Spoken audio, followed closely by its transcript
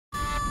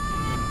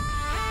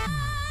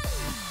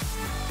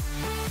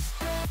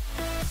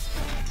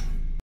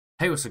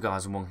Hey, what's up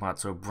guys, and welcome back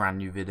to a brand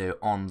new video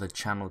on the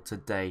channel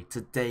today.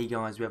 Today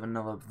guys, we have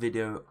another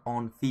video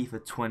on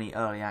FIFA 20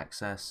 early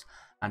access,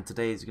 and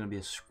today is going to be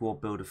a squad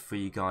builder for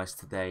you guys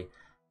today.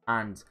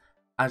 And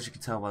as you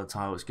can tell by the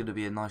title, it's going to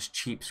be a nice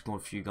cheap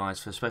squad for you guys,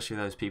 for especially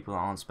those people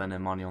that aren't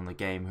spending money on the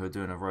game, who are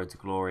doing a road to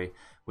glory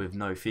with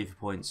no FIFA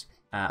points.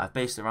 I've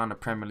based it around the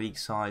Premier League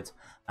side,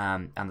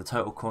 and the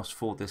total cost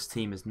for this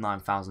team is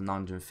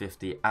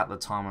 9,950 at the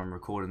time I'm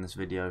recording this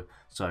video,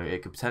 so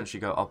it could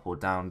potentially go up or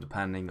down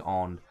depending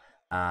on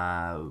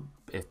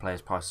if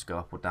players' prices go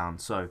up or down.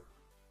 So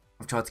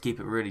I've tried to keep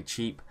it really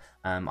cheap.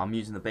 I'm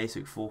using the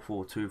basic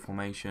 4-4-2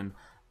 formation,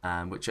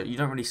 which you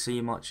don't really see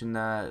much in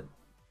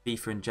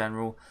FIFA in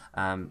general,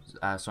 so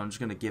I'm just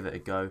going to give it a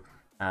go.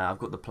 I've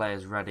got the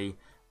players ready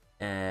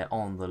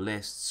on the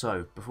list.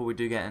 So before we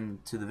do get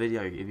into the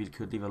video, if you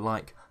could leave a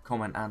like,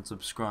 comment and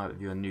subscribe if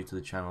you're new to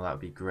the channel, that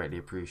would be greatly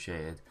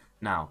appreciated.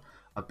 Now,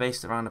 I've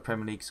based it around the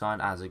Premier League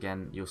side, as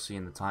again you'll see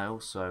in the title.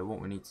 So what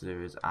we need to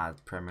do is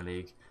add Premier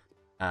League.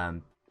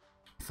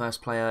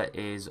 First player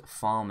is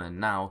Farman.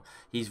 Now,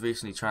 he's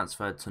recently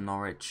transferred to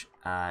Norwich.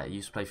 He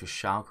used to play for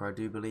Schalke, I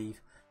do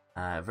believe.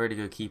 Very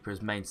good keeper.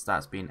 His main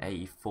stats being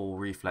 84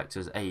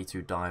 reflexes,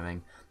 82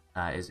 diving.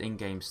 His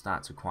in-game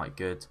stats are quite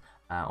good.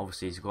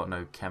 Obviously, he's got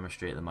no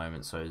chemistry at the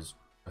moment, so his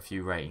a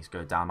few ratings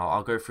go down.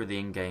 I'll go through the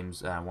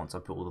in-games once I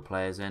put all the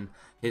players in.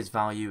 His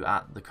value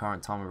at the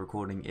current time of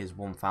recording is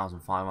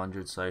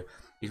 1,500, so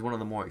he's one of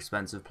the more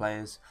expensive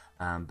players,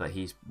 but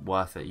he's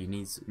worth it. You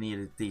need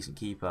a decent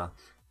keeper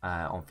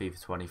on FIFA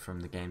 20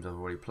 from the games I've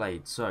already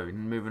played. So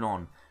moving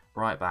on,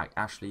 right back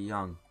Ashley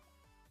Young.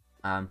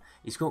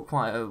 He's got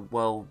quite a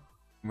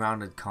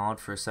well-rounded card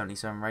for a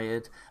 77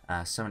 rated,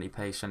 70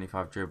 pace,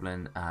 75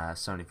 dribbling,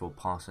 74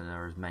 passing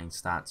are his main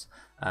stats.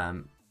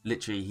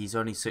 Literally, he's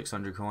only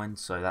 600 coins,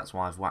 so that's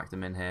why I've whacked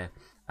him in here.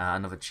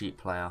 Another cheap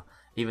player,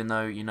 even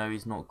though you know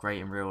he's not great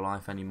in real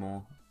life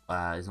anymore.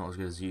 He's not as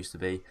good as he used to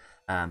be,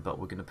 but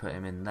we're going to put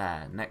him in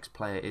there. Next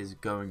player is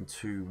going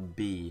to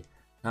be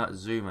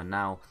Zuma.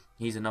 Now,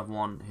 he's another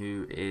one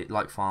who is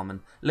like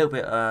Farman, a little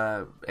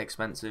bit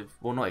expensive.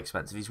 Well, not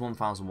expensive. He's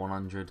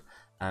 1,100.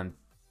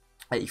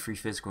 83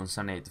 physical and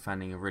 78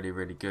 defending are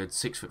really good.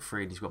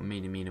 6'3", and he's got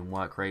medium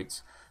work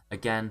rates.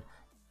 Again,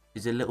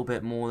 he's a little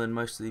bit more than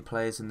most of the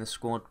players in this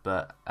squad,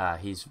 but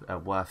he's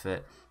worth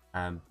it.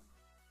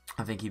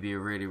 I think he'd be a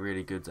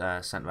really good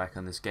centre back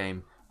in this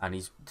game, and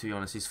he's, to be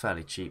honest, he's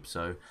fairly cheap.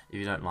 So if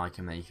you don't like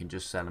him, then you can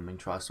just sell him and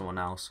try someone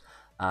else.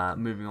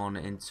 Moving on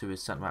into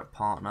his centre back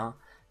partner,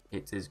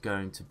 it is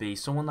going to be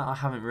someone that I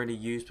haven't really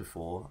used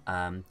before,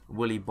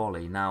 Willy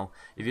Bolly. Now,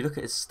 if you look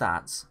at his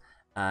stats,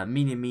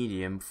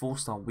 medium,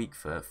 4-star weak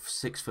foot,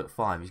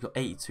 6'5". He's got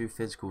 82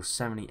 physical,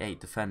 78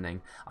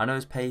 defending. I know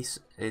his pace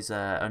is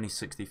only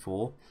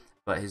 64,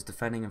 but his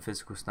defending and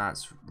physical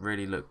stats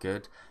really look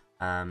good.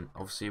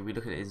 Obviously, if we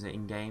look at his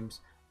in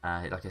games,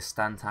 like his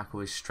stand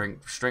tackle, his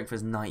strength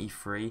is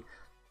 93.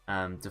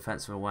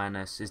 Defensive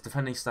awareness, his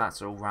defending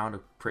stats are all round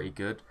pretty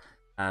good.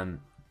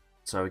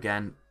 So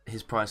again,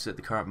 his price at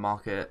the current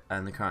market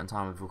and the current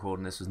time of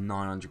recording this was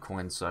 900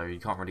 coins, so you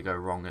can't really go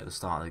wrong at the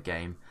start of the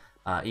game,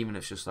 even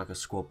if it's just like a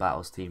squad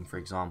battles team, for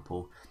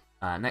example.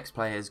 Next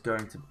player is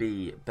going to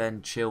be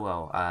Ben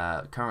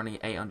Chilwell. Currently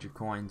 800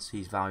 coins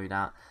he's valued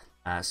at,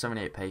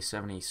 78 pace,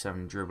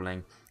 77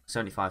 dribbling,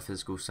 75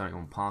 physical,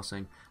 71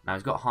 passing. Now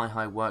he's got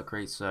high work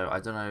rate, so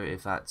I don't know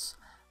if that's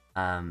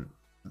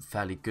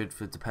fairly good.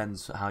 For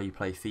depends how you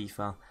play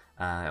FIFA.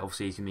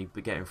 Obviously he's going to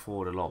be getting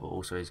forward a lot, but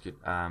also he's good.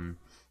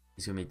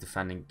 He's going to be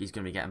defending. He's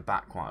going to be getting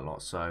back quite a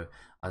lot. So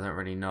I don't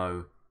really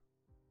know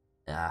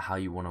how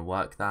you want to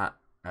work that.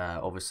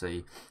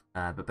 Obviously,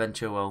 but Ben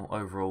Chilwell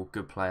overall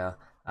good player.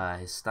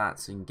 His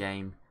stats in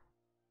game,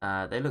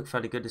 they look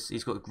fairly good.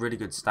 He's got really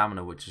good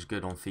stamina, which is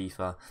good on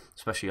FIFA,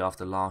 especially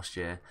after last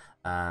year.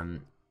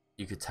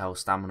 You could tell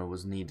stamina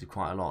was needed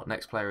quite a lot.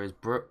 Next player is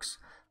Brooks.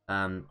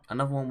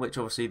 Another one which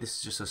obviously this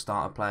is just a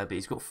starter player, but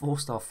he's got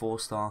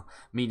 4-star,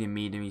 medium,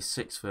 he's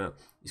 6 foot,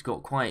 he's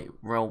got quite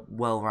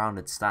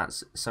well-rounded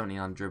stats,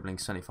 79 dribbling,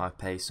 75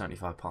 pace,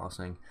 75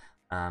 passing.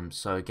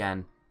 So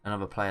again,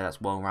 another player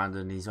that's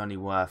well-rounded, and he's only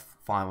worth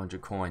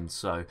 500 coins,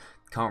 so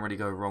can't really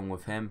go wrong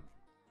with him.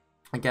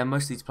 Again,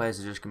 most of these players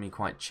are just going to be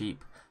quite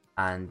cheap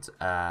and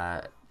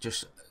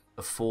just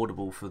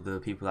affordable for the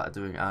people that are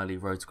doing early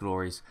road to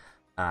glories.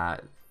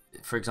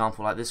 For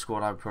example, like this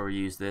squad, I would probably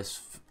use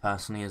this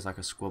personally as like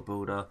a squad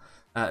builder,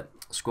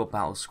 squad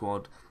battle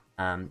squad.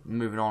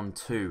 Moving on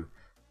to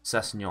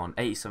Sessegnon,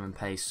 87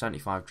 pace,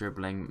 75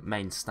 dribbling,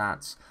 main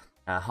stats,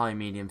 high,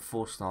 medium,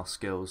 4-star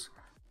skills.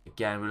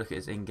 Again, we look at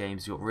his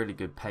in-games, he's got really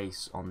good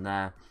pace on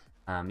there.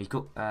 He's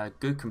got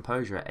good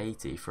composure at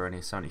 80 for only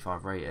a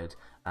 75 rated,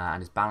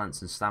 and his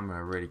balance and stamina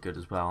are really good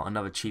as well.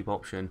 Another cheap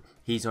option.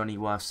 He's only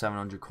worth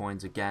 700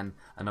 coins. Again,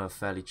 another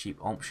fairly cheap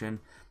option.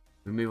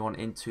 We move on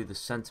into the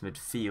centre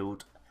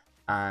midfield,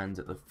 and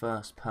the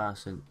first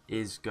person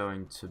is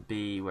going to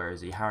be, where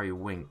is he? Harry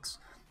Winks.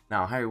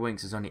 Now, Harry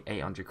Winks is only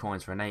 800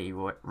 coins for an 80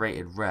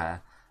 rated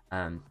rare.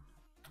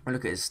 I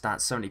look at his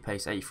stats: 70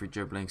 pace, 83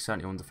 dribbling,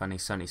 71 defending,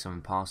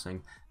 77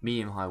 passing,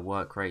 medium high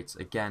work rates.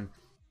 Again,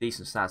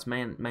 decent stats.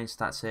 Main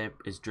stats here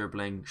is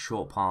dribbling,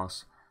 short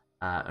pass,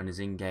 and his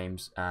in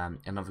games.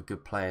 Another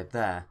good player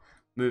there.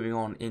 Moving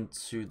on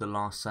into the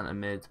last centre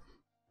mid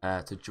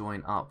to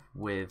join up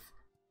with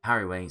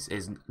Harry Winks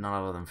is none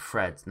other than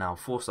Fred. Now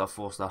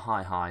 4-star,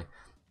 high.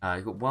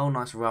 He's got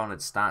nice rounded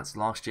stats.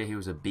 Last year he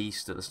was a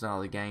beast at the start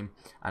of the game,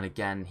 and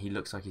again he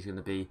looks like he's going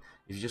to be.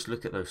 If you just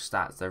look at those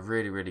stats, they're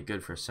really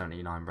good for a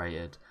 79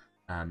 rated.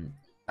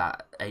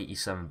 That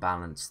 87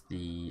 balance,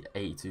 the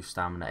 82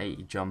 stamina,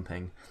 80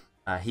 jumping.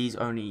 He's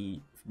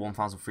only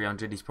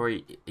 1,300.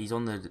 He's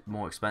on the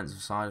more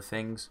expensive side of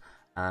things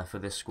for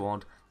this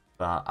squad,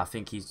 but I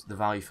think the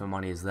value for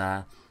money is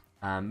there.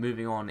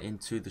 Moving on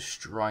into the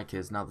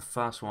strikers. Now the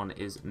first one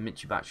is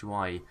Michy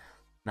Batshuayi.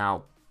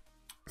 Now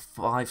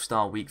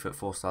 5-star weak foot,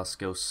 4-star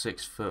skills,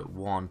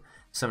 6'1",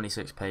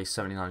 76 pace,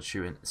 79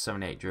 shooting,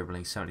 78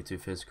 dribbling, 72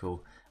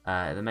 physical.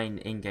 The main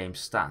in-game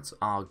stats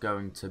are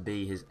going to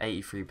be his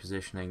 83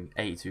 positioning,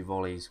 82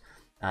 volleys.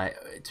 To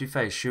be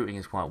fair, his shooting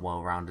is quite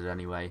well rounded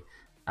anyway,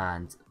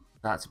 and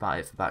that's about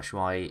it for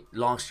Batshuayi.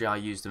 Last year I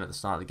used him at the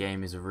start of the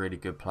game. He's a really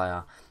good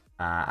player,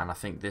 and I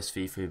think this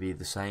FIFA will be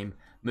the same.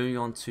 Moving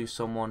on to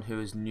someone who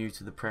is new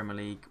to the Premier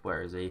League.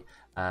 Where is he?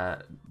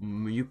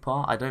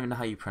 Mupa. I don't even know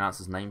how you pronounce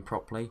his name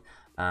properly.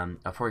 I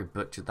probably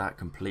butchered that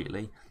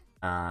completely.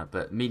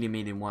 But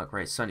medium work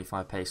rate,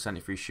 75 pace,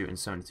 73 shooting,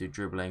 72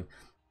 dribbling,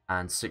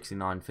 and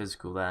 69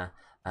 physical there.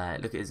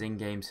 Look at his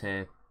in-games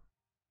here.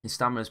 His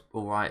stamina's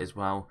alright as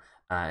well.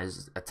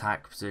 His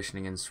attack,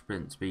 positioning, and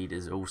sprint speed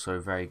is also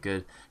very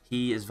good.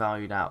 He is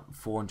valued at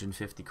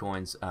 450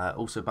 coins.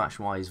 Also,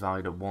 Batshuayi is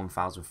valued at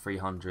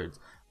 1,300.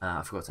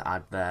 I forgot to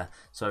add there.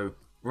 So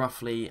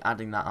roughly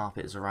adding that up,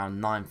 it's around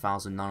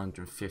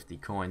 9,950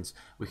 coins.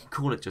 We can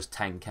call it just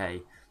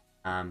 10k.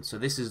 So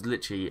this is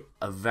literally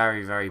a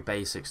very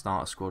basic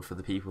starter squad for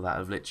the people that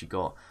have literally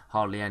got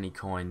hardly any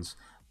coins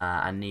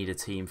and need a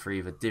team for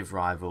either div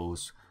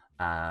rivals.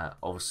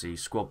 Obviously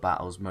squad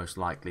battles, most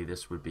likely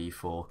this would be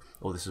for,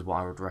 or this is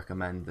what I would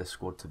recommend this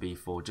squad to be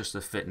for, just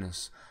a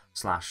fitness /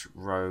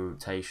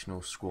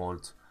 rotational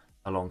squad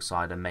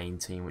alongside a main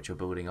team which you're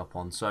building up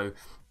on. So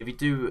if you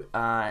do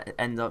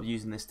end up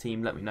using this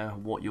team, let me know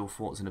what your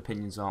thoughts and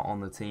opinions are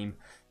on the team.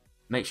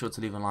 Make sure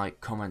to leave a like,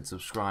 comment,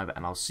 subscribe,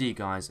 and I'll see you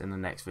guys in the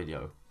next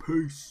video.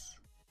 Peace!